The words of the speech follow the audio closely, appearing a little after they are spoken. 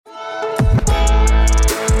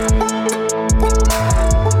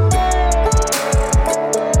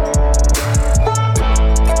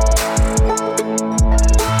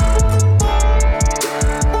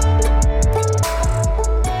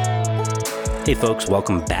Hey folks,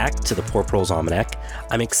 welcome back to the Poor Proles Almanac.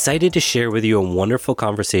 I'm excited to share with you a wonderful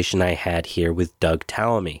conversation I had here with Doug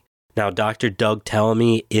Tallamy. Now, Dr. Doug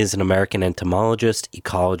Tallamy is an American entomologist,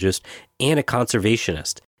 ecologist, and a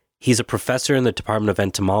conservationist. He's a professor in the Department of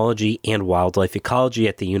Entomology and Wildlife Ecology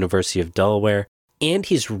at the University of Delaware, and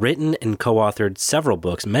he's written and co-authored several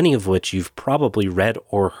books, many of which you've probably read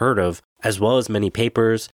or heard of, as well as many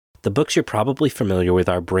papers. The books you're probably familiar with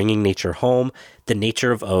are Bringing Nature Home, The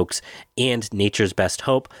Nature of Oaks, and Nature's Best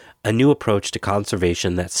Hope, a new approach to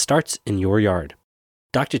conservation that starts in your yard.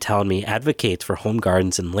 Dr. Tallamy advocates for home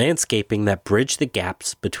gardens and landscaping that bridge the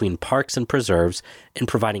gaps between parks and preserves in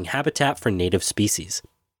providing habitat for native species.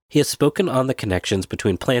 He has spoken on the connections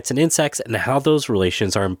between plants and insects and how those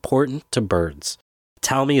relations are important to birds.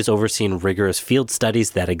 Tallamy has overseen rigorous field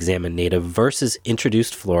studies that examine native versus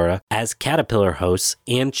introduced flora as caterpillar hosts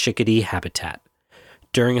and chickadee habitat.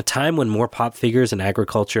 During a time when more pop figures in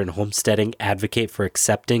agriculture and homesteading advocate for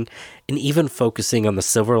accepting and even focusing on the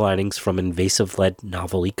silver linings from invasive-led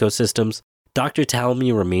novel ecosystems, Dr.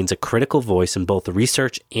 Tallamy remains a critical voice in both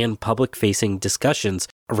research and public-facing discussions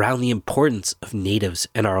around the importance of natives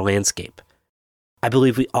in our landscape. I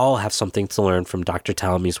believe we all have something to learn from Dr.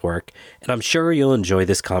 Tallamy's work, and I'm sure you'll enjoy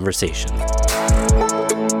this conversation.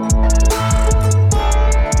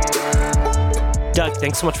 Doug,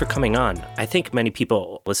 thanks so much for coming on. I think many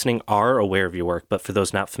people listening are aware of your work, but for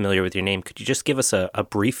those not familiar with your name, could you just give us a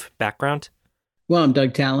brief background? Well, I'm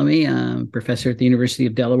Doug Tallamy. I'm a professor at the University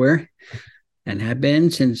of Delaware and have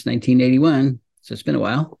been since 1981, so it's been a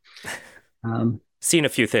while. Seen a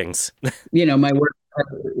few things. My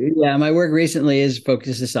work recently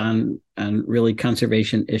focuses on really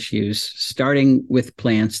conservation issues, starting with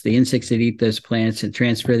plants, the insects that eat those plants and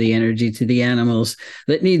transfer the energy to the animals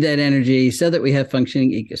that need that energy so that we have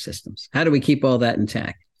functioning ecosystems. How do we keep all that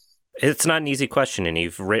intact? It's not an easy question, and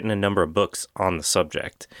you've written a number of books on the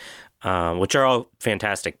subject, which are all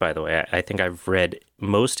fantastic, by the way. I think I've read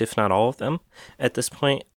most, if not all of them at this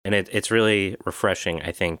point, and it's really refreshing,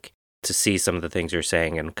 I think, to see some of the things you're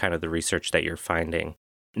saying and kind of the research that you're finding.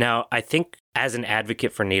 Now, I think as an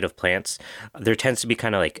advocate for native plants, there tends to be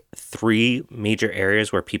kind of like three major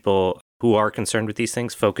areas where people who are concerned with these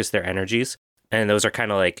things focus their energies. And those are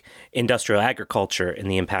kind of like industrial agriculture and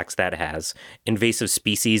the impacts that has, invasive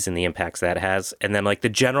species and the impacts that has, and then like the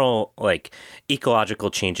general like ecological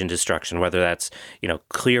change and destruction, whether that's,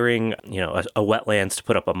 clearing, a wetlands to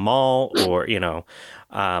put up a mall or,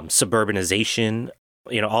 suburbanization,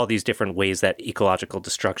 all these different ways that ecological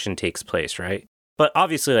destruction takes place, right? But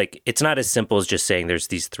obviously, like, it's not as simple as just saying there's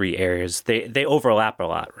these three areas. They overlap a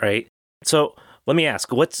lot, right? So let me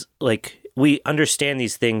ask, we understand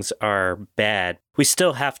these things are bad. We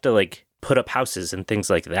still have to, like, put up houses and things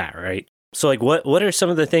like that, right? So, like, what are some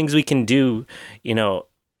of the things we can do,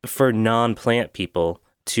 for non-plant people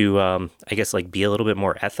to, be a little bit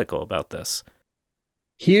more ethical about this?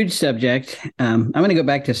 Huge subject. I'm going to go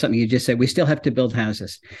back to something you just said. We still have to build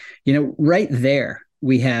houses. Right there,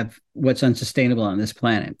 we have what's unsustainable on this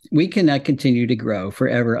planet. We cannot continue to grow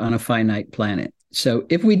forever on a finite planet. So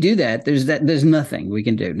if we do that, there's nothing we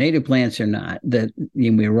can do. Native plants are not.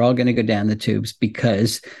 We're all going to go down the tubes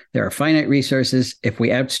because there are finite resources. If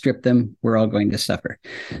we outstrip them, we're all going to suffer.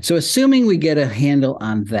 So assuming we get a handle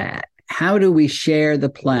on that, how do we share the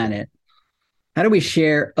planet? How do we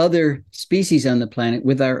share other species on the planet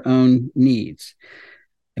with our own needs?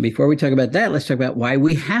 And before we talk about that, let's talk about why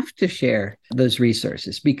we have to share those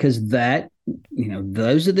resources, because those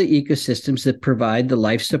are the ecosystems that provide the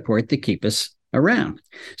life support that keep us around.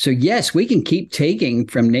 So yes, we can keep taking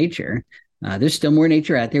from nature. There's still more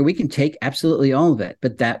nature out there. We can take absolutely all of it,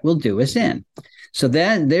 but that will do us in. So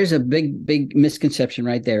there's a big misconception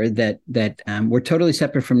right there that we're totally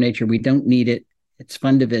separate from nature. We don't need it. It's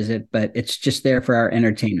fun to visit, but it's just there for our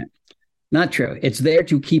entertainment. Not true. It's there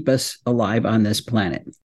to keep us alive on this planet.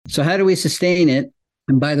 So how do we sustain it?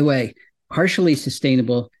 And by the way, partially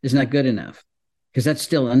sustainable is not good enough because that's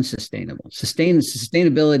still unsustainable.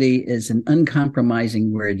 Sustainability is an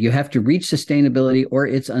uncompromising word. You have to reach sustainability or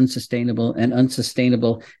it's unsustainable, and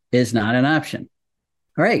unsustainable is not an option.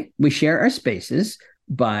 All right. We share our spaces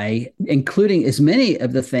by including as many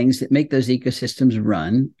of the things that make those ecosystems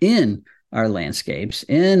run in our landscapes,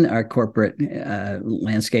 in our corporate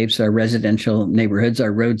landscapes, our residential neighborhoods,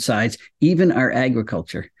 our roadsides, even our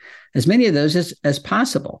agriculture, as many of those as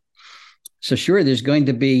possible. So sure, there's going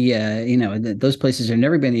to be, those places are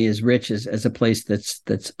never going to be as rich as a place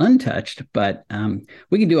that's untouched, but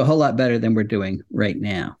we can do a whole lot better than we're doing right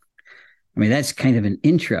now. I mean, that's kind of an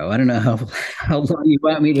intro. I don't know how long you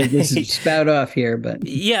want me to just spout off here, but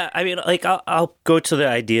Yeah, I mean, like I'll go to the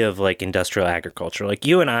idea of like industrial agriculture. Like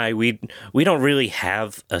you and I, we don't really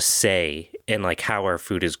have a say in like how our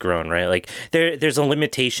food is grown, right? Like there's a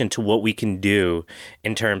limitation to what we can do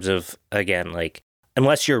in terms of, again, like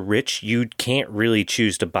unless you're rich, you can't really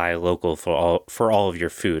choose to buy local for all of your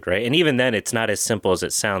food, right? And even then, it's not as simple as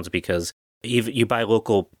it sounds, because you buy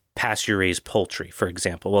local pasture raised poultry, for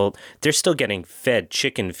example. Well, they're still getting fed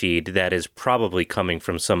chicken feed that is probably coming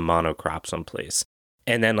from some monocrop someplace.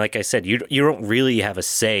 And then, like I said, you don't really have a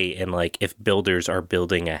say in like if builders are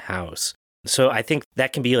building a house. So I think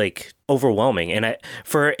that can be like overwhelming. And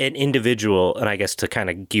for an individual, and I guess to kind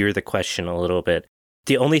of gear the question a little bit,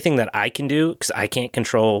 the only thing that I can do, because I can't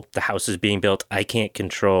control the houses being built, I can't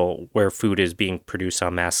control where food is being produced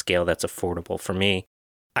on mass scale that's affordable for me.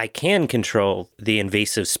 I can control the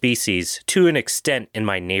invasive species to an extent in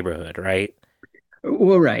my neighborhood, right?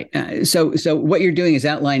 well, right. So what you're doing is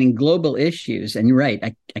outlining global issues, and you're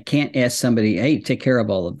right. I can't ask somebody, hey, take care of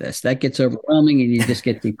all of this. That gets overwhelming, and you just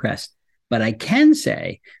get depressed. But I can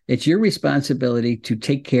say it's your responsibility to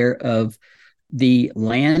take care of the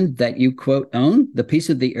land that you quote own, the piece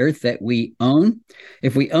of the earth that we own.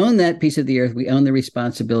 If we own that piece of the earth, we own the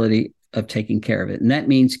responsibility of taking care of it. And that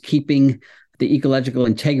means keeping the ecological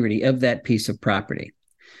integrity of that piece of property.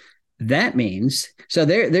 That means, so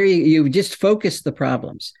there you just focus the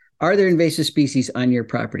problems. Are there invasive species on your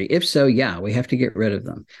property? If so, yeah, we have to get rid of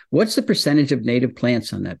them. What's the percentage of native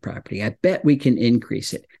plants on that property? I bet we can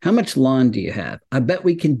increase it. How much lawn do you have? I bet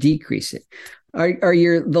we can decrease it. Are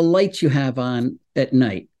the lights you have on at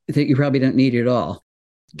night that you probably don't need at all?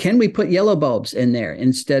 Can we put yellow bulbs in there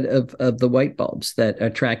instead of the white bulbs that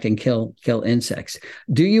attract and kill insects?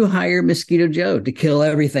 Do you hire Mosquito Joe to kill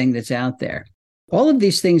everything that's out there? All of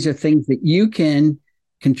these things are things that you can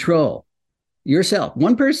control yourself.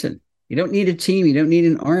 One person. You don't need a team. You don't need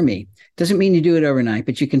an army. Doesn't mean you do it overnight,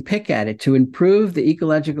 but you can pick at it to improve the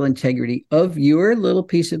ecological integrity of your little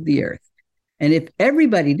piece of the earth. And if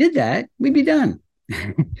everybody did that, we'd be done.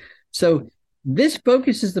 So this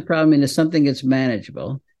focuses the problem into something that's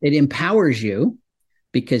manageable. It empowers you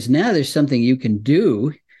because now there's something you can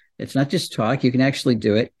do. It's not just talk. You can actually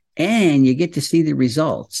do it. And you get to see the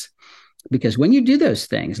results. Because when you do those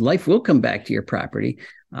things, life will come back to your property.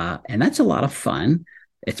 And that's a lot of fun.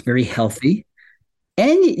 It's very healthy.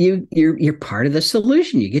 And you're part of the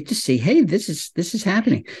solution. You get to see, hey, this is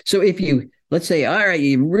happening. So if you, let's say, all right,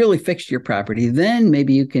 you really fixed your property, then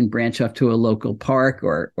maybe you can branch off to a local park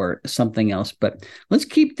or something else. But let's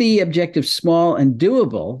keep the objective small and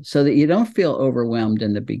doable so that you don't feel overwhelmed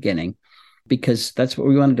in the beginning, because that's what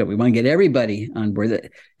we want to do. We want to get everybody on board,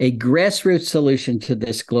 a grassroots solution to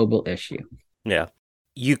this global issue. Yeah.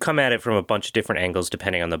 You come at it from a bunch of different angles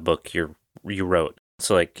depending on the book you wrote.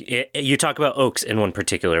 So like you talk about oaks in one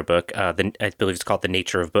particular book, I believe it's called The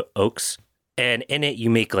Nature of Oaks. And in it, you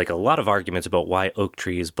make like a lot of arguments about why oak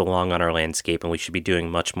trees belong on our landscape and we should be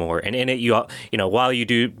doing much more. And in it, while you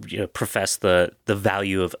do profess the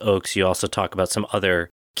value of oaks, you also talk about some other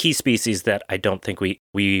key species that I don't think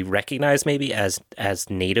we recognize maybe as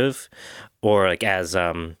native or like as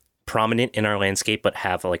prominent in our landscape, but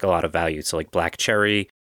have like a lot of value. So like black cherry,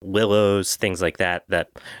 willows, things like that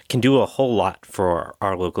can do a whole lot for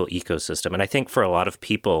our local ecosystem. And I think for a lot of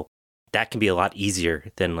people, that can be a lot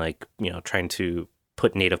easier than like, trying to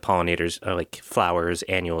put native pollinators like flowers,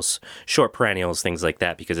 annuals, short perennials, things like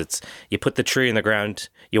that, because you put the tree in the ground,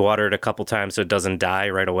 you water it a couple times so it doesn't die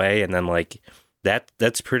right away. And then like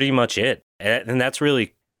that's pretty much it. And that's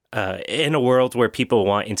really in a world where people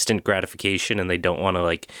want instant gratification and they don't want to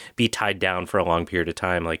like be tied down for a long period of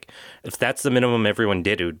time. Like if that's the minimum everyone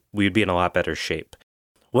did, we'd be in a lot better shape.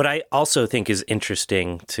 What I also think is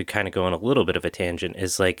interesting, to kind of go on a little bit of a tangent,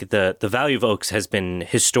 is like the value of oaks has been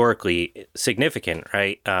historically significant,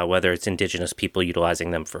 right? Whether it's indigenous people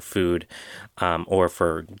utilizing them for food or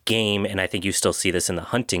for game. And I think you still see this in the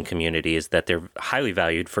hunting community, is that they're highly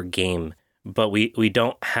valued for game, but we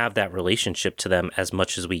don't have that relationship to them as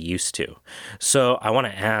much as we used to. So I want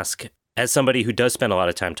to ask, as somebody who does spend a lot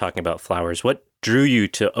of time talking about flowers, what drew you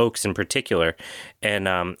to oaks in particular, and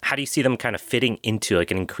how do you see them kind of fitting into like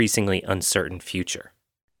an increasingly uncertain future?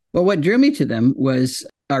 Well, what drew me to them was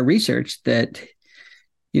our research that,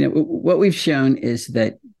 what we've shown is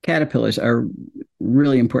that caterpillars are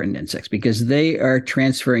really important insects because they are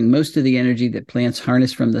transferring most of the energy that plants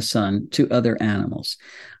harness from the sun to other animals.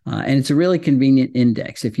 And it's a really convenient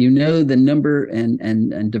index. If you know the number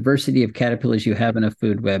and diversity of caterpillars you have in a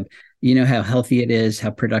food web, you know how healthy it is, how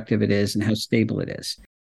productive it is, and how stable it is.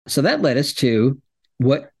 So that led us to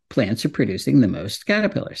what plants are producing the most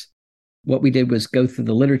caterpillars. what we did was go through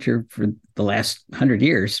the literature for the last 100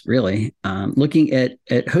 years, really, looking at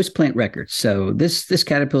host plant records. So this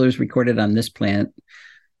caterpillar is recorded on this plant,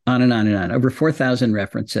 on and on and on, over 4,000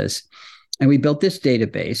 references. And we built this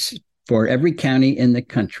database for every county in the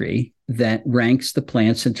country that ranks the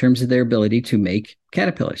plants in terms of their ability to make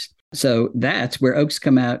caterpillars. So that's where oaks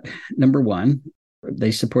come out number one.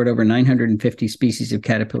 They support over 950 species of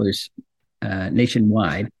caterpillars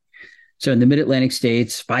nationwide. So in the mid-Atlantic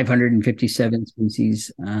states, 557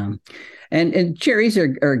 species. And cherries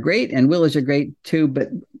are great, and willows are great too, but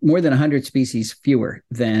more than 100 species fewer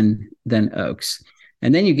than oaks.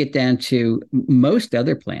 And then you get down to most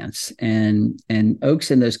other plants, and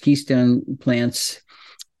oaks and those keystone plants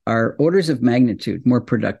are orders of magnitude more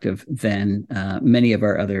productive than many of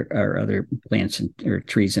our other plants or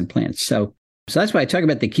trees and plants. So that's why I talk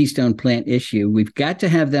about the keystone plant issue. We've got to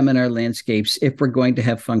have them in our landscapes if we're going to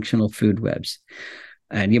have functional food webs.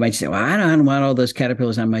 And you might say, well, I don't want all those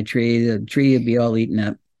caterpillars on my tree. The tree would be all eaten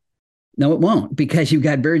up. No, it won't, because you've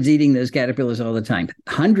got birds eating those caterpillars all the time.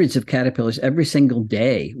 Hundreds of caterpillars every single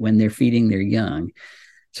day when they're feeding their young.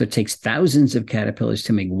 So it takes thousands of caterpillars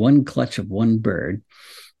to make one clutch of one bird.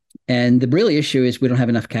 And the real issue is we don't have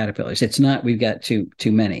enough caterpillars. It's not we've got too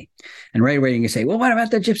many. And right away you can say, well, what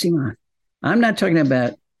about the gypsy moth? I'm not talking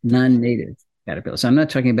about non-native caterpillars. I'm not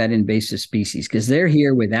talking about invasive species, because they're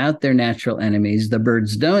here without their natural enemies. The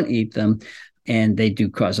birds don't eat them, and they do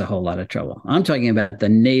cause a whole lot of trouble. I'm talking about the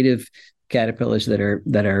native caterpillars that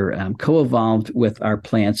are co-evolved with our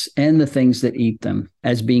plants and the things that eat them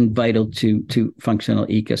as being vital to functional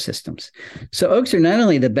ecosystems. So oaks are not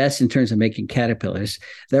only the best in terms of making caterpillars,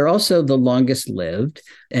 they're also the longest lived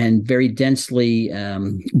and very densely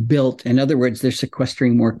built. In other words, they're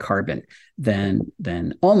sequestering more carbon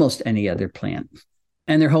than almost any other plant.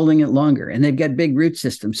 And they're holding it longer, and they've got big root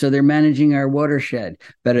systems. So they're managing our watershed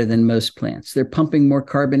better than most plants. They're pumping more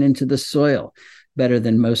carbon into the soil better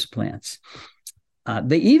than most plants.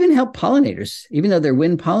 They even help pollinators. Even though they're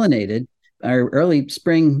wind pollinated, our early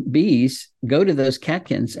spring bees go to those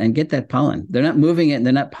catkins and get that pollen. They're not moving it and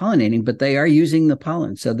they're not pollinating, but they are using the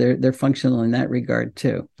pollen. So they're functional in that regard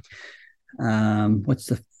too. What's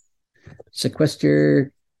the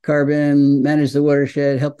sequester carbon, manage the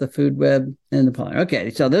watershed, help the food web, and the pollen. Okay,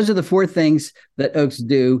 so those are the four things that oaks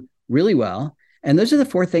do really well. And those are the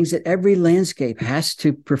four things that every landscape has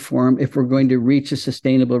to perform if we're going to reach a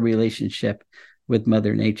sustainable relationship with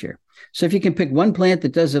Mother Nature. So if you can pick one plant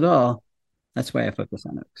that does it all, that's why I focus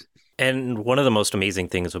on oaks. And one of the most amazing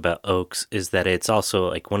things about oaks is that it's also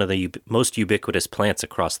like one of the most ubiquitous plants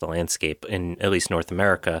across the landscape in at least North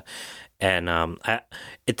America. And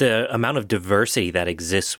the amount of diversity that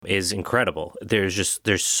exists is incredible.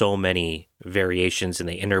 There's so many variations, and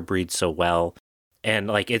they interbreed so well. And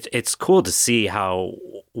like it's cool to see how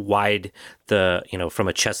wide from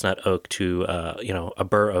a chestnut oak to a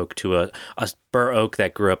bur oak to a bur oak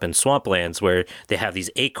that grew up in swamplands, where they have these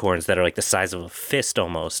acorns that are like the size of a fist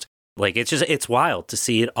almost. Like it's wild to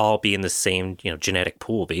see it all be in the same genetic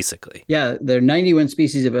pool, basically. Yeah, there are 91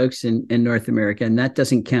 species of oaks in North America, and that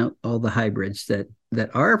doesn't count all the hybrids that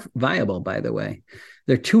are viable, by the way.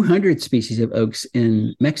 There are 200 species of oaks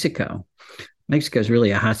in Mexico. Mexico is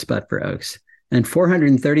really a hotspot for oaks. And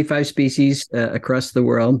 435 species across the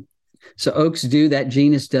world. So that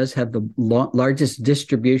genus does have the largest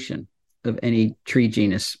distribution of any tree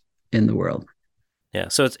genus in the world. Yeah,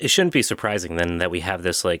 so it shouldn't be surprising then that we have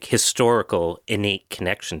this like historical innate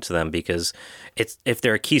connection to them, because if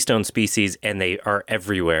they're a keystone species and they are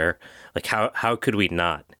everywhere, like how could we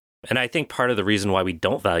not? And I think part of the reason why we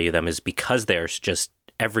don't value them is because they're just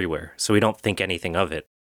everywhere. So we don't think anything of it,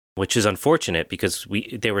 which is unfortunate because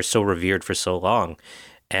they were so revered for so long.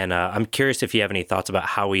 And I'm curious if you have any thoughts about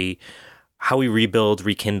how we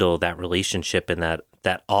rekindle that relationship and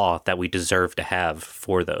that awe that we deserve to have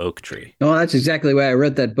for the oak tree. Well, that's exactly why I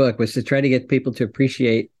wrote that book, was to try to get people to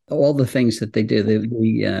appreciate all the things that they do.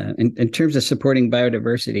 In terms of supporting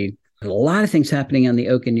biodiversity, there's a lot of things happening on the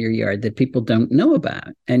oak in your yard that people don't know about.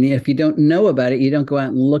 And if you don't know about it, you don't go out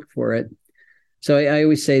and look for it. So I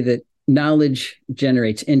always say that knowledge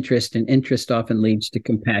generates interest, and interest often leads to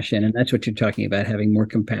compassion. And that's what you're talking about, having more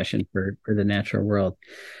compassion for the natural world.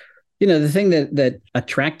 The thing that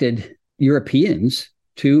attracted Europeans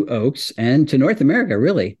to oaks and to North America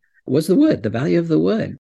really was the wood, the value of the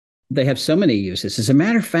wood. They have so many uses. As a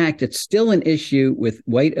matter of fact, it's still an issue with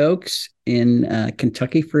white oaks in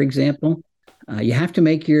Kentucky, for example. You have to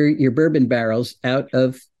make your bourbon barrels out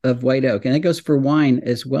of white oak, and that goes for wine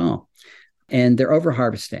as well. And they're over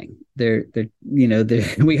harvesting. We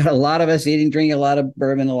got a lot of us drinking a lot of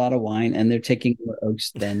bourbon, a lot of wine, and they're taking more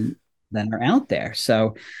oaks than are out there.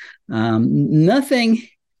 So Nothing,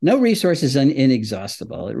 no resource is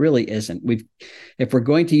inexhaustible. It really isn't. If we're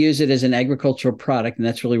going to use it as an agricultural product, and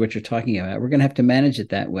that's really what you're talking about, we're going to have to manage it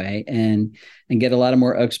that way and get a lot of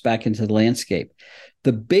more oaks back into the landscape.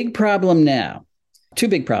 The big problem now, two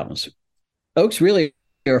big problems. Oaks really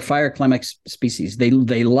are a fire climax species. They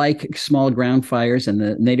like small ground fires, and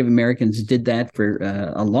the Native Americans did that for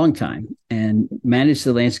a long time and managed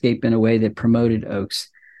the landscape in a way that promoted oaks.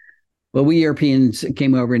 Well, we Europeans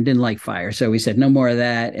came over and didn't like fire, so we said no more of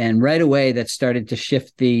that. And right away, that started to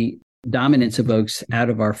shift the dominance of oaks out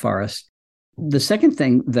of our forests. The second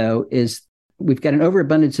thing, though, is we've got an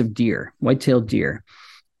overabundance of deer, white-tailed deer,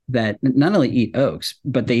 that not only eat oaks,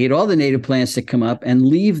 but they eat all the native plants that come up and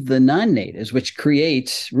leave the non-natives, which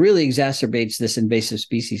really exacerbates this invasive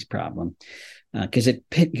species problem because it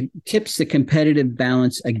tips the competitive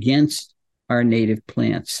balance against our native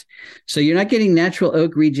plants. So you're not getting natural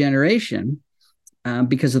oak regeneration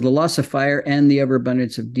because of the loss of fire and the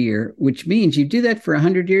overabundance of deer, which means you do that for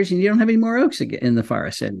 100 years and you don't have any more oaks in the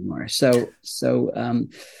forest anymore. So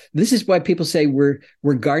this is why people say we're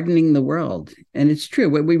gardening the world. And it's true.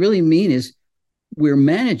 What we really mean is we're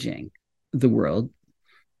managing the world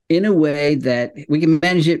in a way that we can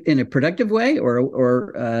manage it in a productive way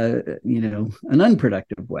or an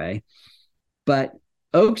unproductive way. But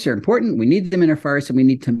oaks are important. We need them in our forests, and we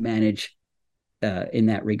need to manage in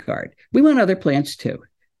that regard. We want other plants too,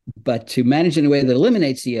 but to manage in a way that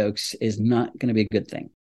eliminates the oaks is not going to be a good thing.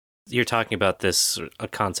 You're talking about a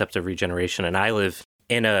concept of regeneration, and I live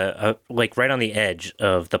in a right on the edge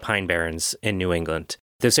of the Pine Barrens in New England.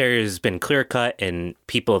 This area has been clear cut, and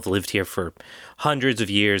people have lived here for hundreds of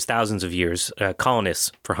years, thousands of years,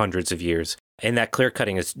 colonists for hundreds of years. And that clear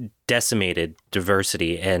cutting has decimated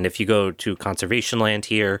diversity. And if you go to conservation land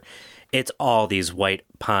here, it's all these white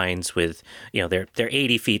pines with, they're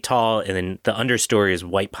 80 feet tall, and then the understory is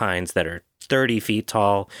white pines that are 30 feet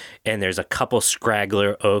tall, and there's a couple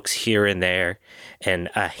straggler oaks here and there,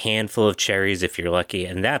 and a handful of cherries if you're lucky,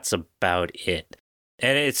 and that's about it.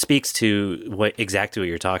 And it speaks to exactly what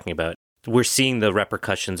you're talking about. We're seeing the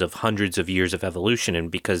repercussions of hundreds of years of evolution,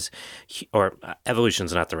 and evolution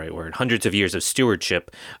is not the right word, hundreds of years of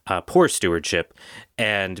stewardship, poor stewardship.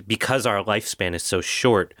 And because our lifespan is so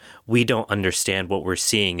short, we don't understand what we're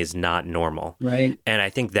seeing is not normal. Right. And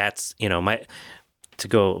I think that's, to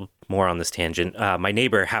go more on this tangent, my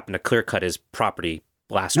neighbor happened to clear cut his property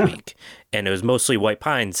last week, and it was mostly white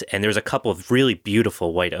pines, and there was a couple of really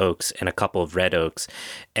beautiful white oaks and a couple of red oaks.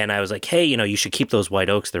 And I was like, hey, you should keep those white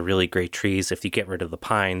oaks. They're really great trees. If you get rid of the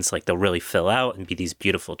pines, they'll really fill out and be these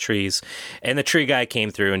beautiful trees. And the tree guy came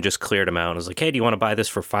through and just cleared them out and was like, hey, do you want to buy this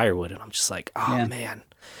for firewood? And I'm just like, oh man,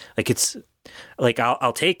 it's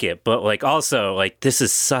I'll take it, but also this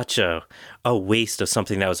is such a waste of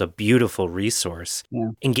something that was a beautiful resource. Yeah.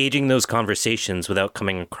 Engaging those conversations without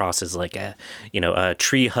coming across as a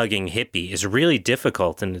tree hugging hippie is really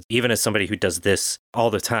difficult. And even as somebody who does this all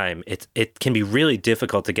the time, it can be really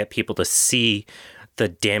difficult to get people to see the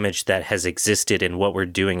damage that has existed in what we're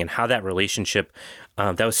doing, and how that relationship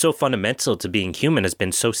that was so fundamental to being human has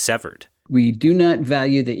been so severed. We do not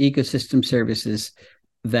value the ecosystem services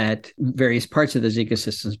that various parts of those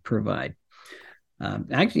ecosystems provide.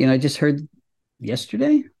 Actually, I just heard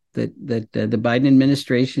yesterday that the Biden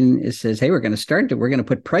administration says, hey, we're going to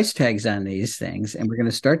put price tags on these things, and we're going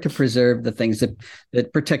to start to preserve the things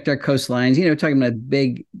that protect our coastlines, talking about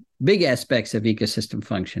big aspects of ecosystem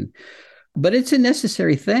function. But it's a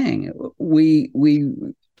necessary thing.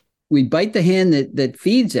 We bite the hand that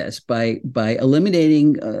feeds us by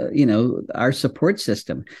eliminating, our support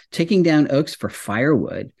system, taking down oaks for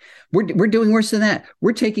firewood. We're doing worse than that.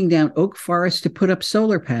 We're taking down oak forests to put up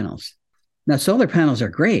solar panels. Now, solar panels are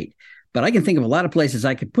great, but I can think of a lot of places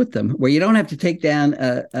I could put them where you don't have to take down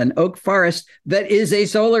an oak forest that is a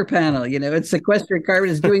solar panel. It's sequestering carbon,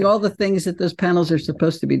 is doing all the things that those panels are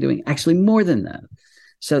supposed to be doing, actually more than that.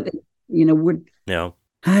 So,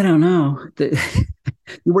 I don't know.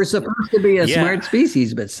 We're supposed to be a smart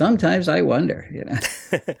species, but sometimes I wonder,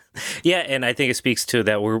 Yeah, and I think it speaks to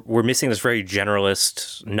that we're missing this very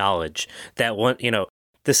generalist knowledge that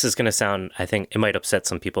this is going to sound, I think it might upset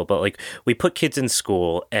some people, but we put kids in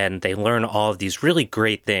school and they learn all of these really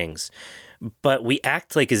great things, but we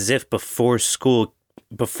act as if before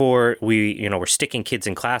we, we're sticking kids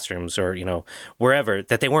in classrooms or, wherever,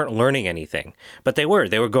 that they weren't learning anything. But they were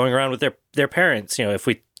going around with their parents. If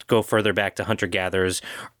we go further back to hunter-gatherers,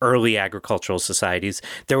 early agricultural societies,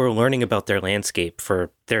 they were learning about their landscape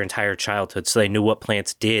for their entire childhood. So they knew what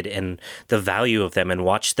plants did and the value of them and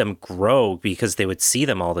watched them grow because they would see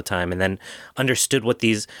them all the time, and then understood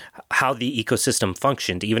how the ecosystem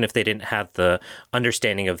functioned, even if they didn't have the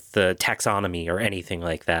understanding of the taxonomy or anything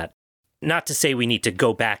like that. Not to say we need to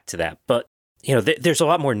go back to that, but there's a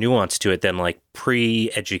lot more nuance to it than like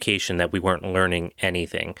pre-education that we weren't learning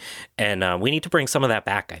anything. And we need to bring some of that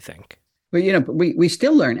back, I think. Well, we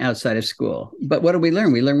still learn outside of school. But what do we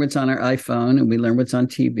learn? We learn what's on our iPhone, and we learn what's on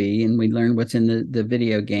TV, and we learn what's in the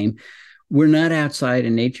video game. We're not outside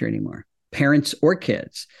in nature anymore, parents or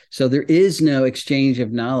kids. So there is no exchange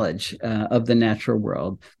of knowledge of the natural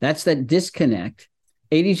world. That's that disconnect.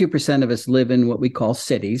 82% of us live in what we call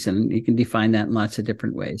cities, and you can define that in lots of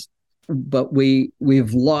different ways. But we've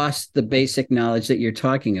lost the basic knowledge that you're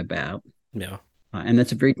talking about. Yeah. And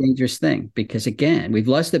that's a very dangerous thing because, again, we've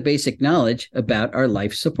lost the basic knowledge about our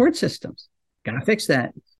life support systems. Got to fix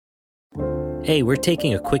that. Hey, we're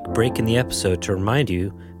taking a quick break in the episode to remind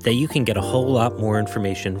you that you can get a whole lot more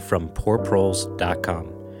information from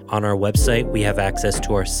poorproles.com. On our website, we have access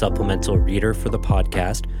to our supplemental reader for the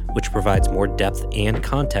podcast, which provides more depth and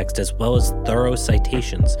context as well as thorough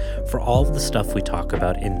citations for all of the stuff we talk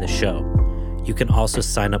about in the show. You can also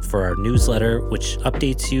sign up for our newsletter, which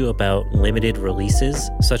updates you about limited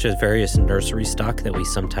releases, such as various nursery stock that we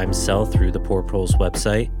sometimes sell through the Poor Proles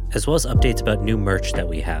website, as well as updates about new merch that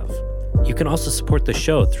we have. You can also support the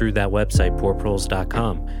show through that website,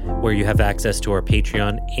 poorproles.com, where you have access to our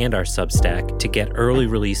Patreon and our Substack to get early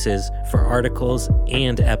releases for articles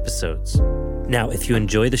and episodes. Now, if you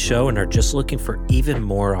enjoy the show and are just looking for even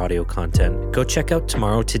more audio content, go check out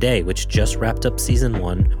Tomorrow Today, which just wrapped up season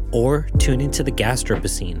 1, or tune into The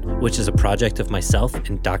Gastropocene, which is a project of myself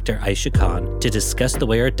and Dr. Aisha Khan to discuss the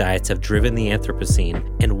way our diets have driven the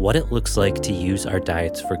Anthropocene and what it looks like to use our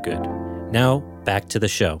diets for good. Now, back to the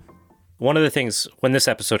show. One of the things, when this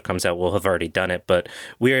episode comes out, we'll have already done it, but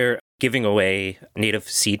we're giving away native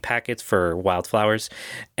seed packets for wildflowers,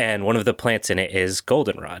 and one of the plants in it is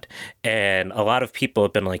goldenrod. And a lot of people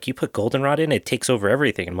have been like, you put goldenrod in, it takes over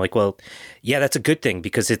everything. I'm like, well, yeah, that's a good thing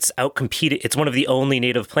because it's outcompeted. It's one of the only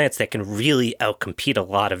native plants that can really outcompete a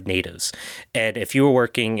lot of natives. And if you were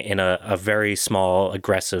working in a very small,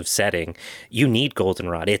 aggressive setting, you need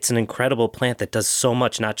goldenrod. It's an incredible plant that does so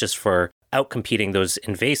much, not just for outcompeting those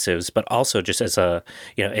invasives, but also just as I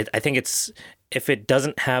think if it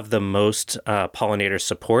doesn't have the most pollinator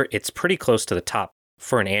support, it's pretty close to the top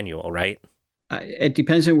for an annual, right? It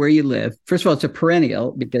depends on where you live. First of all, it's a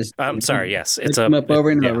perennial because it's up over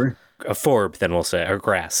and over. A forb, then we'll say, or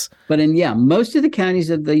grass. But in most of the counties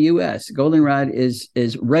of the U.S., goldenrod is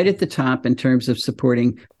right at the top in terms of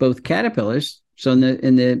supporting both caterpillars. So in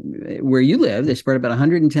the where you live, they support about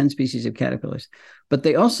 110 species of caterpillars, but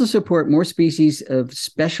they also support more species of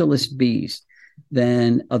specialist bees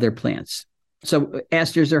than other plants. So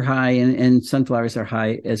asters are high and sunflowers are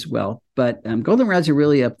high as well, but goldenrods are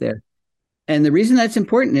really up there. And the reason that's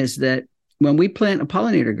important is that when we plant a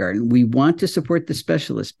pollinator garden, we want to support the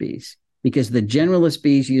specialist bees because the generalist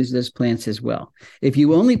bees use those plants as well. If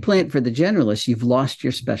you only plant for the generalists, you've lost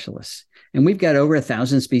your specialists. And we've got over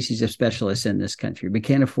 1,000 species of specialists in this country. We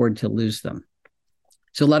can't afford to lose them.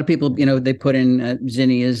 So a lot of people, they put in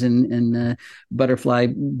zinnias and butterfly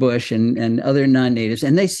bush and other non-natives,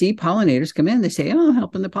 and they see pollinators come in. They say, oh, I'm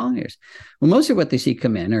helping the pollinators. Well, most of what they see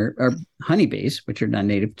come in are honeybees, which are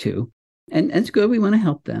non-native too. And it's good. We want to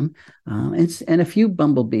help them. And a few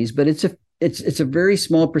bumblebees, but it's a very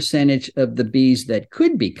small percentage of the bees that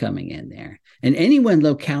could be coming in there. And any one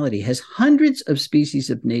locality has hundreds of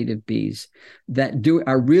species of native bees that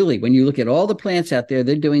are really, when you look at all the plants out there,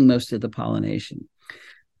 they're doing most of the pollination.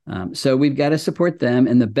 So we've got to support them.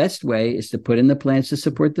 And the best way is to put in the plants to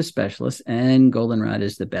support the specialists. And goldenrod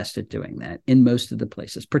is the best at doing that in most of the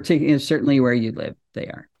places, particularly certainly where you live, they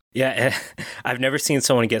are. Yeah, I've never seen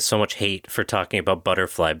someone get so much hate for talking about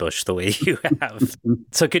butterfly bush the way you have.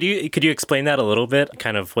 So could you explain that a little bit,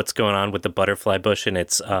 kind of what's going on with the butterfly bush and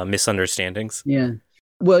its misunderstandings? Yeah.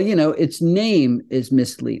 Well, its name is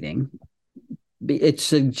misleading. It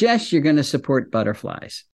suggests you're going to support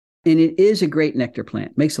butterflies. And it is a great nectar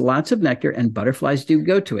plant. Makes lots of nectar, and butterflies do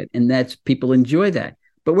go to it. And people enjoy that.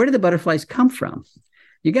 But where do the butterflies come from?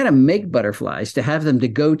 You got to make butterflies to have them to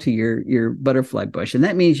go to your butterfly bush. And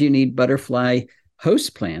that means you need butterfly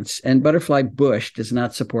host plants. And butterfly bush does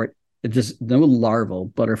not support, no larval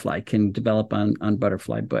butterfly can develop on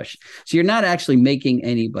butterfly bush. So you're not actually making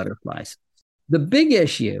any butterflies. The big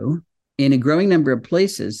issue in a growing number of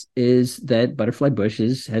places is that butterfly bush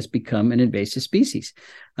has become an invasive species.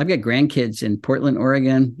 I've got grandkids in Portland,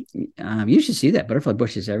 Oregon. You should see that butterfly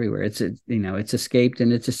bush is everywhere. It's escaped,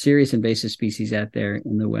 and it's a serious invasive species out there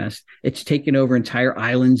in the West. It's taken over entire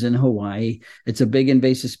islands in Hawaii. It's a big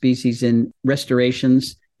invasive species in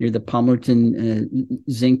restorations near the Palmerton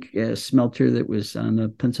zinc smelter that was on the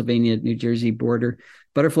Pennsylvania-New Jersey border.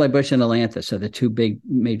 Butterfly bush and Ailanthus are the two big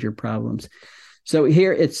major problems. So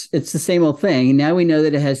here it's the same old thing. Now we know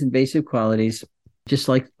that it has invasive qualities, just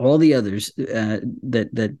like all the others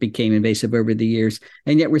that became invasive over the years,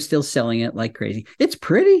 and yet we're still selling it like crazy. It's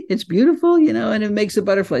pretty, it's beautiful, and it makes the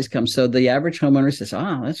butterflies come. So the average homeowner says,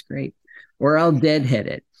 "Oh, that's great," or "I'll deadhead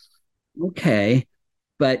it." Okay,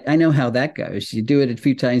 but I know how that goes. You do it a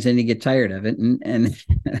few times, and you get tired of it, and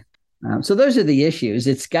so those are the issues.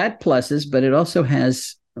 It's got pluses, but it also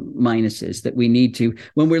has minuses that we need to,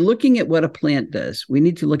 when we're looking at what a plant does, we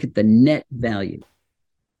need to look at the net value.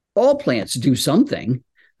 All plants do something,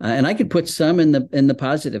 and I could put some in the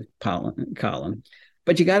positive column,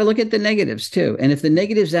 but you got to look at the negatives too. And if the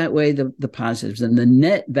negatives outweigh the positives, then the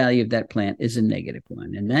net value of that plant is a negative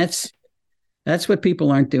one. And that's what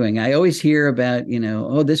people aren't doing. I always hear about,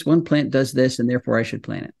 this one plant does this, and therefore I should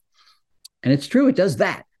plant it. And it's true, it does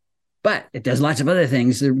that. But it does lots of other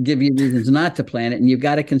things that give you reasons not to plant it, and you've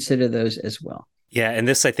got to consider those as well. Yeah, and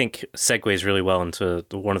this, I think, segues really well into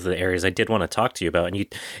one of the areas I did want to talk to you about. And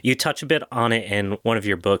you touch a bit on it in one of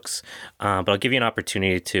your books, but I'll give you an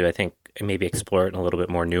opportunity to, I think, maybe explore it in a little bit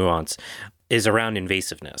more nuance, is around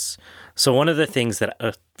invasiveness. So one of the things that,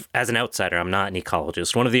 as an outsider, I'm not an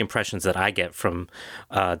ecologist, one of the impressions that I get from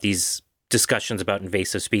these discussions about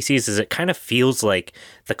invasive species is it kind of feels like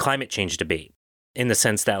the climate change debate, in the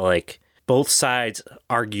sense that, like, both sides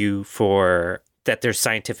argue for that there's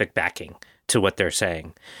scientific backing to what they're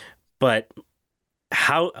saying. But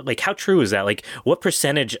how true is that? Like, what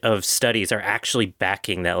percentage of studies are actually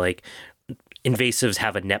backing that, like, invasives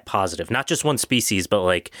have a net positive, not just one species, but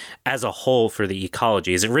like as a whole for the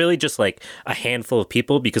ecology? Is it really just like a handful of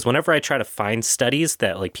people? Because whenever I try to find studies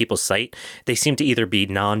that like people cite, they seem to either be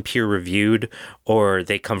non-peer reviewed or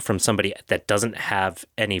they come from somebody that doesn't have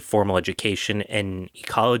any formal education in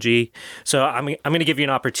ecology. So I'm going to give you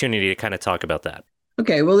an opportunity to kind of talk about that.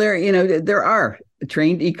 Okay, well, there are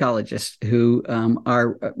trained ecologists who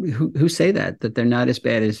who say that they're not as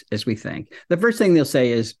bad as we think. The first thing they'll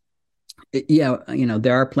say is,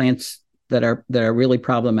 there are plants that are really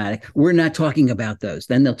problematic. We're not talking about those.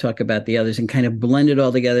 Then they'll talk about the others and kind of blend it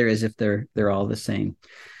all together as if they're all the same.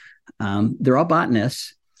 They're all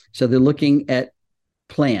botanists, so they're looking at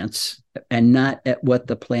plants and not at what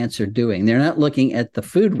the plants are doing. They're not looking at the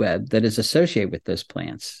food web that is associated with those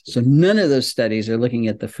plants. So none of those studies are looking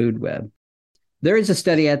at the food web. There is a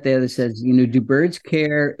study out there that says, do birds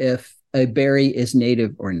care if a berry is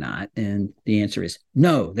native or not? And the answer is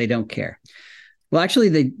no, they don't care. Well, actually,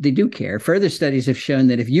 they do care. Further studies have shown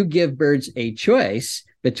that if you give birds a choice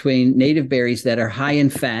between native berries that are high in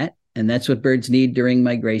fat, and that's what birds need during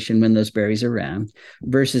migration when those berries are around,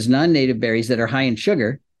 versus non-native berries that are high in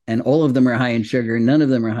sugar, and all of them are high in sugar, none of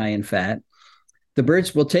them are high in fat, the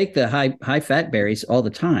birds will take the high fat berries all the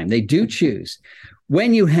time. They do choose.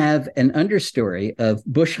 When you have an understory of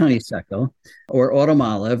bush honeysuckle or autumn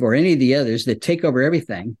olive or any of the others that take over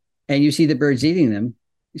everything, and you see the birds eating them,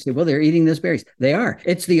 you say, well, they're eating those berries. They are.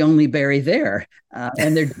 It's the only berry there,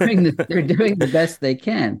 and they're doing the best they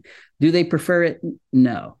can. Do they prefer it?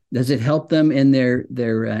 No. Does it help them in their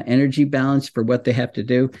energy balance for what they have to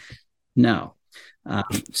do? No.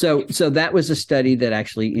 So that was a study that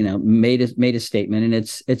actually made a statement, and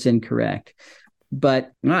it's incorrect.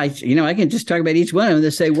 But I can just talk about each one of them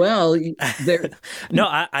to say, well, no,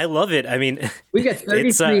 I love it. I mean, we've got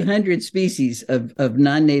 3,300 species of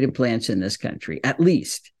non-native plants in this country, at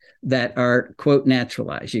least, that are, quote,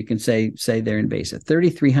 naturalized. You can say they're invasive,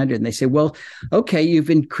 3,300. And they say, well, okay, you've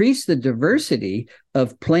increased the diversity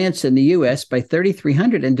of plants in the U.S. by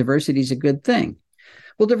 3,300, and diversity is a good thing.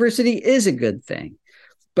 Well, diversity is a good thing.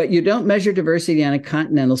 But you don't measure diversity on a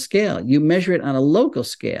continental scale. You measure it on a local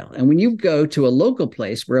scale. And when you go to a local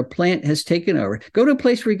place where a plant has taken over, go to a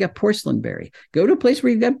place where you got porcelainberry, go to a place where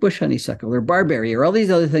you've got bush honeysuckle or barberry or all these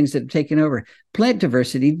other things that have taken over, plant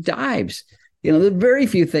diversity dives. There are very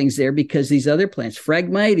few things there because these other plants,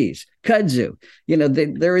 Phragmites, kudzu,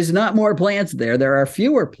 there is not more plants there. There are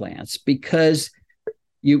fewer plants because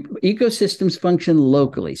ecosystems function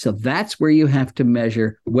locally. So that's where you have to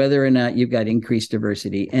measure whether or not you've got increased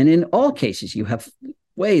diversity. And in all cases, you have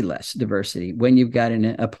way less diversity when you've got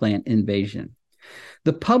a plant invasion.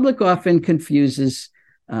 The public often confuses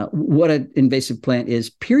what an invasive plant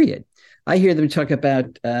is, period. I hear them talk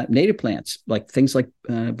about native plants, like things like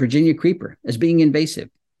Virginia creeper, as being invasive.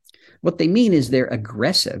 What they mean is they're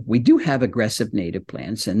aggressive. We do have aggressive native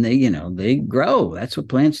plants, and they grow. That's what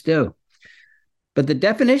plants do. But the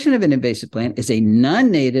definition of an invasive plant is a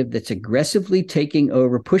non-native that's aggressively taking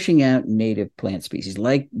over, pushing out native plant species,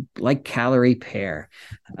 like calorie pear,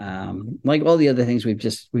 like all the other things we've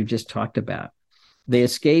just talked about. They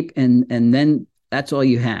escape, and then that's all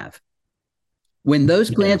you have. When those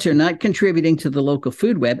plants are not contributing to the local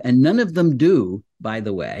food web, and none of them do, by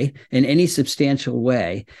the way, in any substantial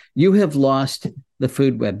way, you have lost the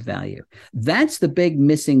food web value. That's the big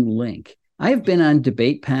missing link. I have been on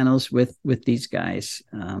debate panels with these guys,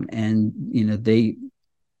 and they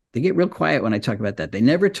get real quiet when I talk about that. They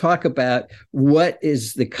never talk about what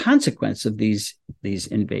is the consequence of these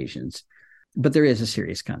invasions, but there is a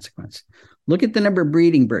serious consequence. Look at the number of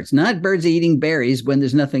breeding birds, not birds eating berries when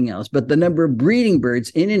there's nothing else, but the number of breeding birds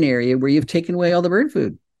in an area where you've taken away all the bird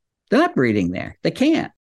food. They're not breeding there. They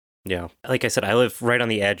can't. Yeah. Like I said, I live right on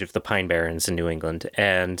the edge of the Pine Barrens in New England.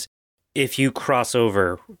 And if you cross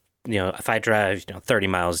over, if I drive 30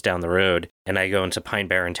 miles down the road and I go into Pine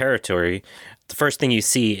Barren territory, the first thing you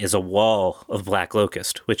see is a wall of black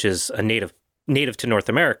locust, which is a native to North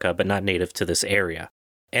America, but not native to this area.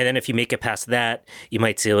 And then if you make it past that, you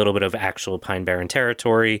might see a little bit of actual Pine Barren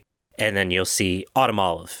territory, and then you'll see autumn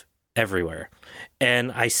olive everywhere.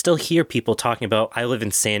 And I still hear people talking about, I live in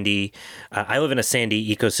a sandy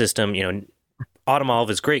ecosystem, autumn olive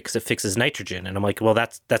is great because it fixes nitrogen. And I'm like, well,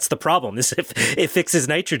 that's the problem. It fixes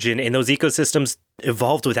nitrogen, and those ecosystems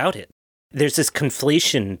evolved without it. There's this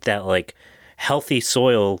conflation that like healthy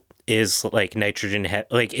soil is like nitrogen,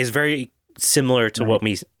 is very similar to what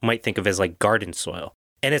we might think of as like garden soil.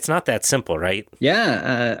 And it's not that simple, right?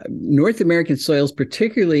 Yeah. North American soils,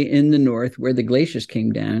 particularly in the north where the glaciers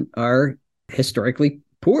came down, are historically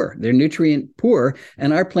poor. They're nutrient poor,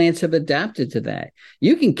 and our plants have adapted to that.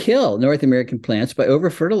 You can kill North American plants by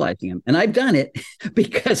over-fertilizing them. And I've done it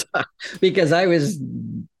because I was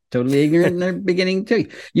totally ignorant in the beginning too.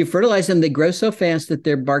 You fertilize them, they grow so fast that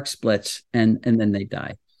their bark splits, and then they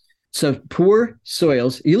die. So poor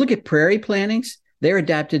soils, you look at prairie plantings, they're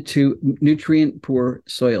adapted to nutrient poor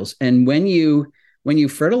soils. And when you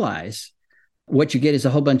fertilize, what you get is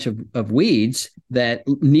a whole bunch of weeds that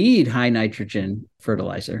need high nitrogen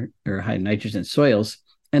fertilizer or high nitrogen soils,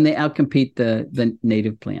 and they outcompete the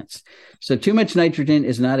native plants. So too much nitrogen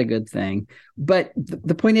is not a good thing. But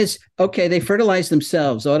the point is, okay, they fertilize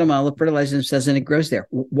themselves. Autumn olive fertilizes themselves and it grows there.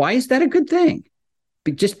 Why is that a good thing?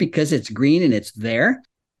 Just because it's green and it's there?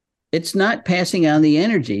 It's not passing on the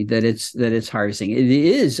energy that it's harvesting. It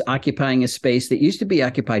is occupying a space that used to be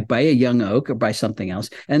occupied by a young oak or by something else.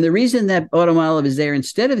 And the reason that autumn olive is there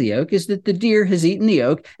instead of the oak is that the deer has eaten the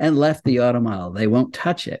oak and left the autumn olive. They won't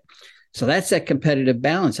touch it. So that's that competitive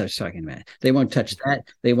balance I was talking about. They won't touch that.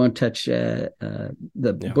 They won't touch the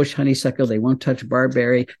bush honeysuckle. They won't touch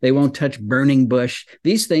barberry. They won't touch burning bush.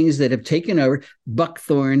 These things that have taken over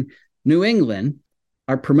buckthorn, New England,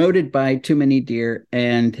 are promoted by too many deer,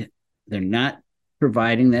 and they're not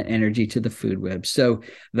providing that energy to the food web. So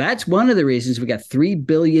that's one of the reasons we got 3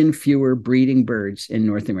 billion fewer breeding birds in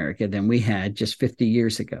North America than we had just 50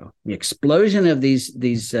 years ago. The explosion of these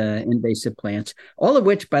invasive plants, all of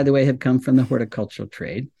which, by the way, have come from the horticultural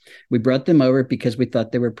trade. We brought them over because we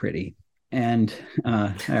thought they were pretty. And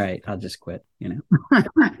all right, I'll just quit,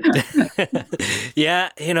 Yeah,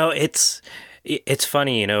 it's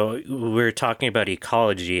funny, we're talking about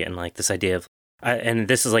ecology and like this idea of and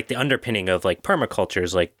this is like the underpinning of like permaculture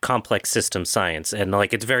is like complex system science, and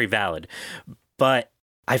like it's very valid. But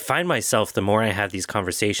I find myself, the more I have these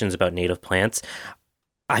conversations about native plants,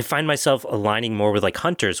 I find myself aligning more with like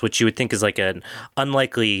hunters, which you would think is like an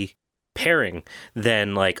unlikely pairing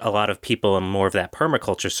than like a lot of people in more of that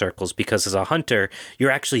permaculture circles, because as a hunter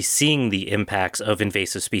you're actually seeing the impacts of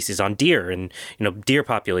invasive species on deer and deer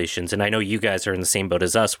populations. And I know you guys are in the same boat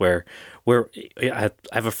as us, where I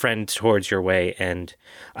have a friend towards your way, and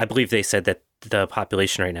I believe they said that the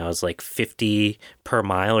population right now is like 50 per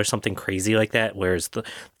mile or something crazy like that, whereas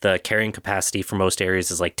the carrying capacity for most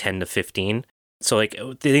areas is like 10 to 15. So like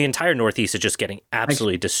the entire Northeast is just getting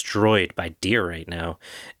absolutely destroyed by deer right now,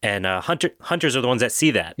 and hunters are the ones that see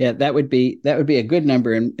that. Yeah, that would be a good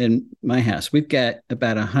number in my house. We've got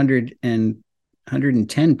about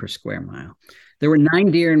 110 per square mile. There were 9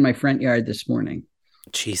 deer in my front yard this morning.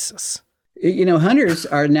 Jesus. Hunters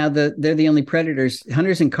are now they're the only predators.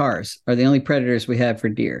 Hunters and cars are the only predators we have for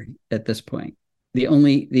deer at this point. The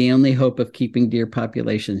only hope of keeping deer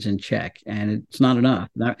populations in check, and it's not enough,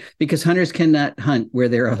 because hunters cannot hunt where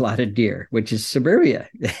there are a lot of deer, which is suburbia.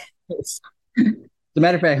 As a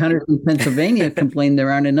matter of fact, hunters in Pennsylvania complain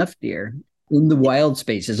there aren't enough deer in the wild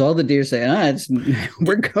spaces. All the deer say,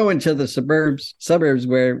 we're going to the suburbs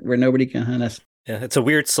where nobody can hunt us. Yeah, it's a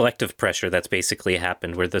weird selective pressure that's basically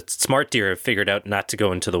happened where the smart deer have figured out not to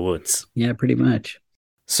go into the woods. Yeah, pretty much.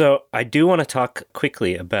 So I do want to talk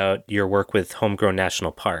quickly about your work with Homegrown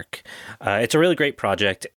National Park. It's a really great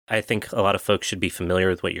project. I think a lot of folks should be familiar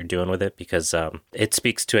with what you're doing with it because it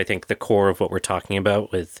speaks to, I think, the core of what we're talking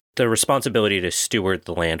about with the responsibility to steward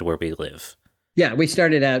the land where we live. Yeah, we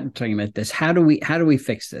started out talking about this. How do we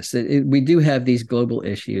fix this? We do have these global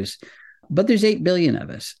issues, but there's 8 billion of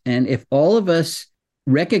us. And if all of us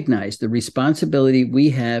recognize the responsibility we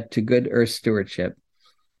have to good earth stewardship,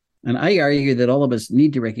 and I argue that all of us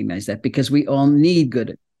need to recognize that because we all need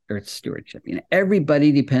good earth stewardship.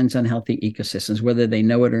 Everybody depends on healthy ecosystems, whether they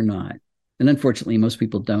know it or not. And unfortunately, most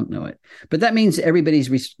people don't know it. But that means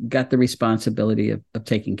everybody's got the responsibility of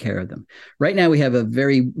taking care of them. Right now, we have a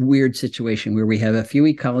very weird situation where we have a few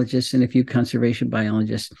ecologists and a few conservation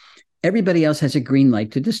biologists. Everybody else has a green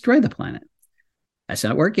light to destroy the planet. That's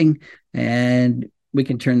not working. And we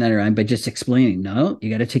can turn that around by just explaining, no,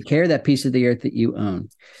 you got to take care of that piece of the earth that you own.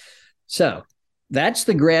 So that's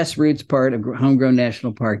the grassroots part of Homegrown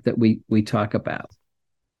National Park that we talk about.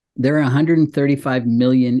 There are 135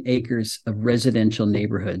 million acres of residential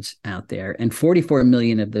neighborhoods out there, and 44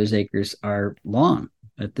 million of those acres are lawn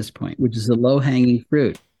at this point, which is a low-hanging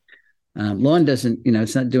fruit. Lawn doesn't,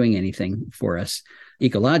 it's not doing anything for us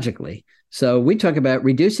ecologically. So we talk about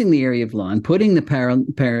reducing the area of lawn, putting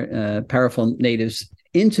the powerful natives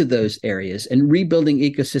into those areas and rebuilding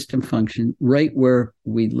ecosystem function right where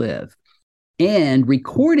we live. And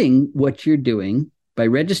recording what you're doing by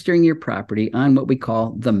registering your property on what we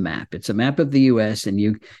call the map. It's a map of the U.S. and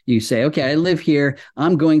you say, okay, I live here.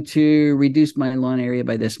 I'm going to reduce my lawn area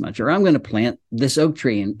by this much, or I'm going to plant this oak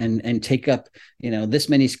tree and take up, this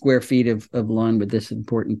many square feet of lawn with this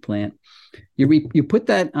important plant. You put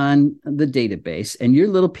that on the database, and your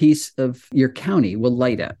little piece of your county will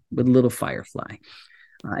light up with a little firefly.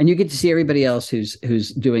 And you get to see everybody else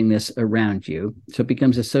who's doing this around you. So it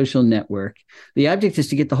becomes a social network. The object is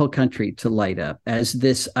to get the whole country to light up as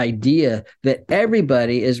this idea that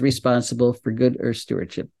everybody is responsible for good earth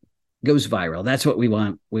stewardship goes viral. That's what we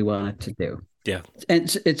want it to do. Yeah.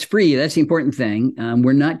 And it's free. That's the important thing.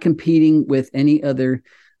 We're not competing with any other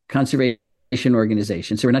conservation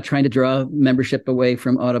organization. So we're not trying to draw membership away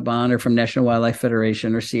from Audubon or from National Wildlife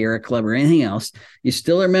Federation or Sierra Club or anything else. You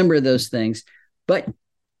still remember those things, but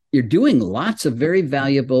you're doing lots of very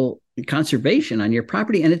valuable conservation on your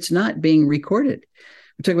property, and it's not being recorded.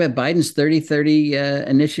 We're talking about Biden's 30-30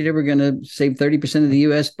 initiative. We're going to save 30% of the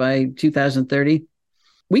U.S. by 2030.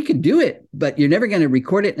 We could do it, but you're never going to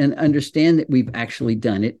record it and understand that we've actually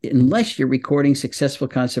done it unless you're recording successful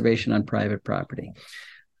conservation on private property.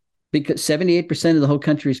 Because 78% of the whole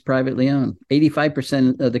country is privately owned.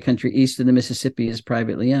 85% of the country east of the Mississippi is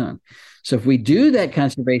privately owned. So if we do that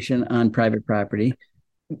conservation on private property,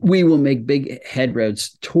 we will make big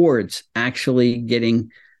headroads towards actually getting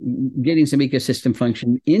some ecosystem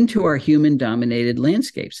function into our human-dominated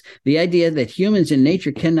landscapes. The idea that humans and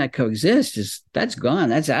nature cannot coexist that's gone.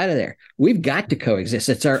 That's out of there. We've got to coexist.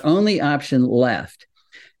 It's our only option left.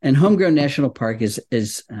 And Homegrown National Park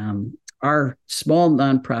is our small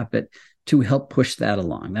nonprofit to help push that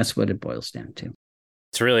along. That's what it boils down to.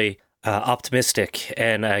 It's really optimistic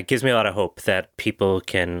and gives me a lot of hope that people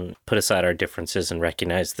can put aside our differences and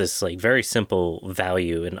recognize this very simple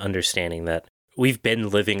value and understanding that we've been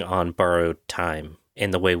living on borrowed time in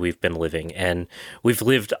the way we've been living, and we've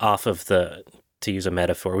lived off of to use a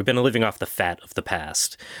metaphor, we've been living off the fat of the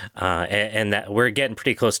past, and that we're getting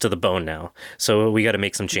pretty close to the bone now. So we got to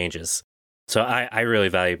make some changes. So I really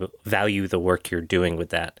value the work you're doing with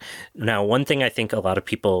that. Now, one thing I think a lot of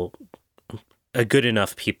people, a good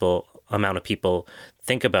enough amount of people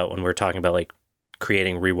think about when we're talking about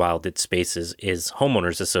creating rewilded spaces is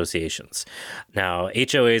homeowners associations. Now,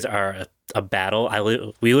 HOAs are a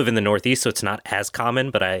battle. We live in the Northeast, so it's not as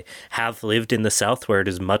common, but I have lived in the South where it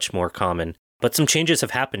is much more common. But some changes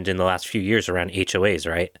have happened in the last few years around HOAs,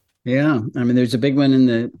 right? Yeah. I mean, there's a big one in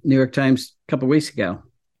the New York Times a couple of weeks ago.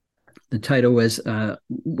 The title was,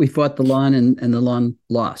 We Fought the Lawn and the Lawn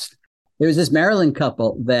Lost. There was this Maryland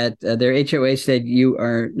couple that their HOA said you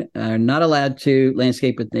are not allowed to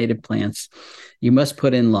landscape with native plants. You must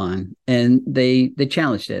put in lawn, and they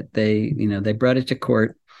challenged it. They brought it to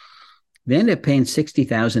court. They ended up paying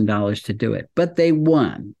 $60,000 to do it, but they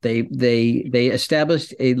won. They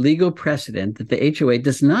established a legal precedent that the HOA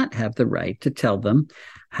does not have the right to tell them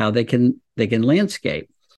how they can landscape.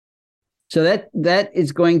 So that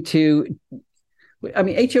is going to I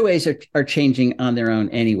mean, HOAs are changing on their own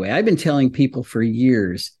anyway. I've been telling people for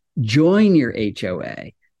years, join your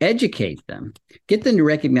HOA, educate them, get them to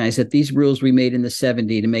recognize that these rules we made in the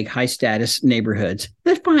 70s to make high status neighborhoods,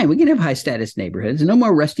 that's fine. We can have high status neighborhoods, no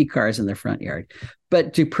more rusty cars in the front yard.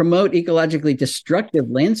 But to promote ecologically destructive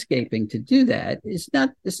landscaping, to do that it's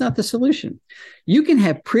not the solution. You can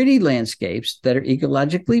have pretty landscapes that are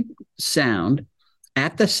ecologically sound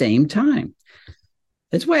at the same time.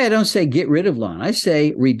 That's why I don't say get rid of lawn. I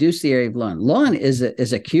say reduce the area of lawn. Lawn is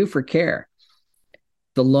a cue for care.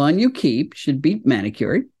 The lawn you keep should be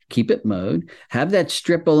manicured, keep it mowed, have that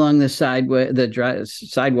strip along the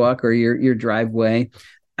sidewalk or your driveway,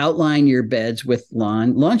 outline your beds with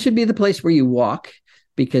lawn. Lawn should be the place where you walk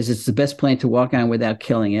because it's the best plant to walk on without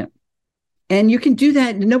killing it. And you can do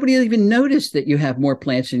that. Nobody will even notice that you have more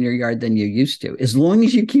plants in your yard than you used to, as long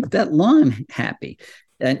as you keep that lawn happy.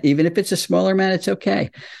 And even if it's a smaller amount, it's okay.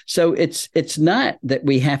 So it's not that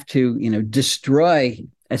we have to, destroy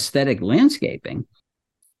aesthetic landscaping.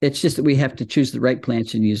 It's just that we have to choose the right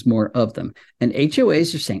plants and use more of them. And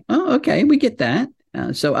HOAs are saying, "Oh, okay, we get that."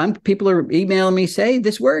 People are emailing me, say,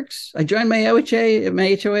 "This works. I joined my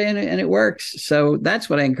HOA, and it works." So that's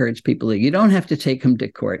what I encourage people to do. You don't have to take them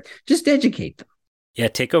to court. Just educate them. Yeah,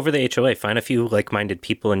 take over the HOA. Find a few like-minded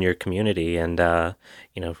people in your community, and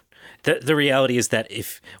The reality is that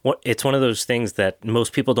it's one of those things that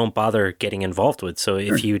most people don't bother getting involved with. So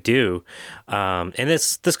if you do, and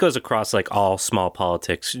this goes across like all small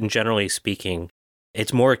politics, and generally speaking,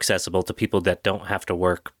 it's more accessible to people that don't have to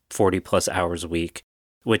work 40 plus hours a week,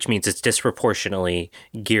 which means it's disproportionately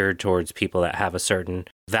geared towards people that have a certain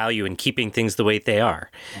value in keeping things the way they are.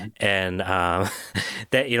 And that,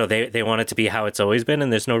 they want it to be how it's always been,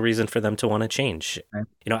 and there's no reason for them to want to change. Right.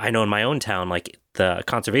 I know in my own town, like the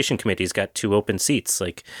conservation committee's got 2 open seats,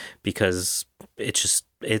 like, because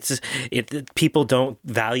people don't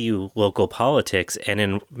value local politics, and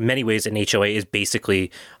in many ways an HOA is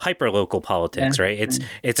basically hyper local politics, right?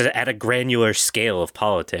 It's at a granular scale of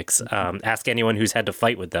politics. Ask anyone who's had to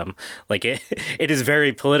fight with them. Like it is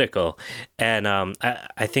very political, and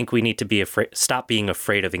I think we need to stop being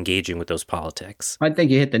afraid of engaging with those politics. I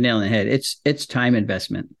think you hit the nail on the head. It's time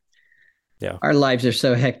investment. Yeah, our lives are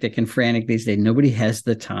so hectic and frantic these days. Nobody has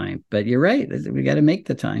the time. But you're right. We got to make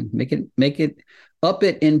the time. Make it up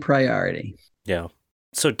it in priority. Yeah.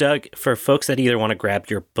 So, Doug, for folks that either want to grab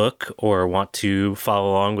your book or want to follow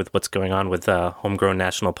along with what's going on with Homegrown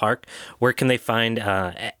National Park, where can they find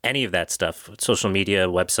any of that stuff? Social media,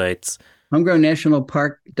 websites?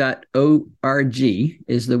 HomegrownNationalPark.org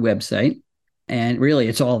is the website. And really,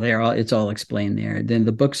 it's all there. It's all explained there. Then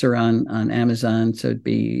the books are on Amazon. So it'd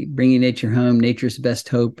be Bringing Nature Home, Nature's Best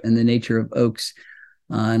Hope, and The Nature of Oaks.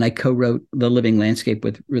 And I co-wrote The Living Landscape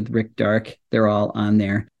with Rick Dark. They're all on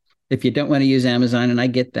there. If you don't want to use Amazon, and I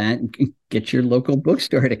get that, get your local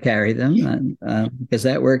bookstore to carry them, because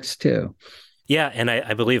that works too. Yeah, and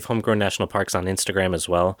I believe Homegrown National Park's on Instagram as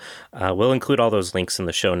well. We'll include all those links in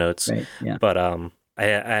the show notes. Right, yeah. But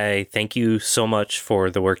I thank you so much for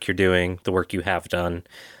the work you're doing, the work you have done,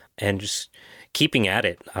 and just keeping at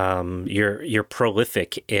it. You're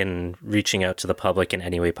prolific in reaching out to the public in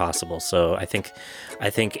any way possible. So I think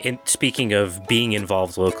speaking of being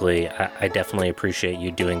involved locally, I definitely appreciate you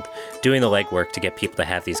doing the legwork to get people to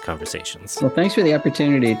have these conversations. Well, thanks for the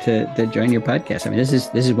opportunity to join your podcast. I mean, this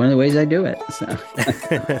is one of the ways I do it. So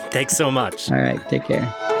thanks so much. All right, take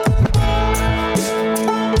care.